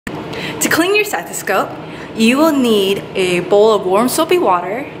To clean your stethoscope, you will need a bowl of warm soapy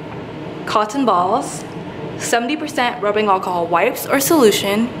water, cotton balls, 70% rubbing alcohol wipes or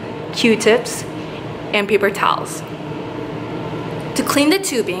solution, Q-tips, and paper towels. To clean the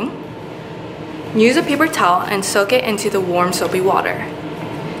tubing, use a paper towel and soak it into the warm soapy water.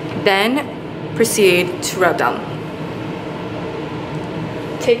 Then proceed to rub down.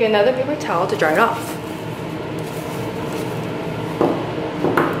 Take another paper towel to dry it off.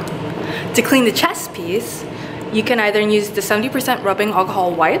 To clean the chest piece, you can either use the 70% rubbing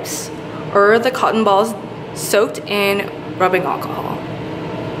alcohol wipes or the cotton balls soaked in rubbing alcohol.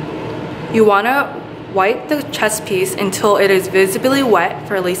 You want to wipe the chest piece until it is visibly wet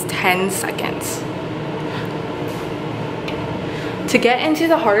for at least 10 seconds. To get into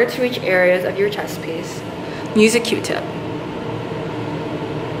the harder to reach areas of your chest piece, use a Q-tip.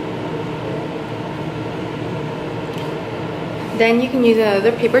 Then you can use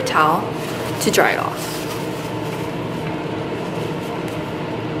another paper towel to dry it off.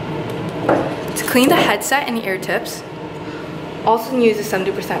 To clean the headset and the ear tips, also use a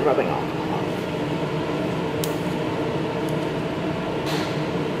 70% rubbing alcohol.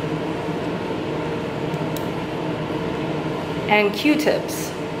 And Q-tips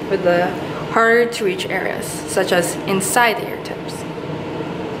for the harder to reach areas, such as inside the ear tips.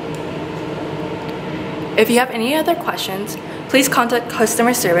 If you have any other questions, please contact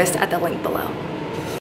customer service at the link below.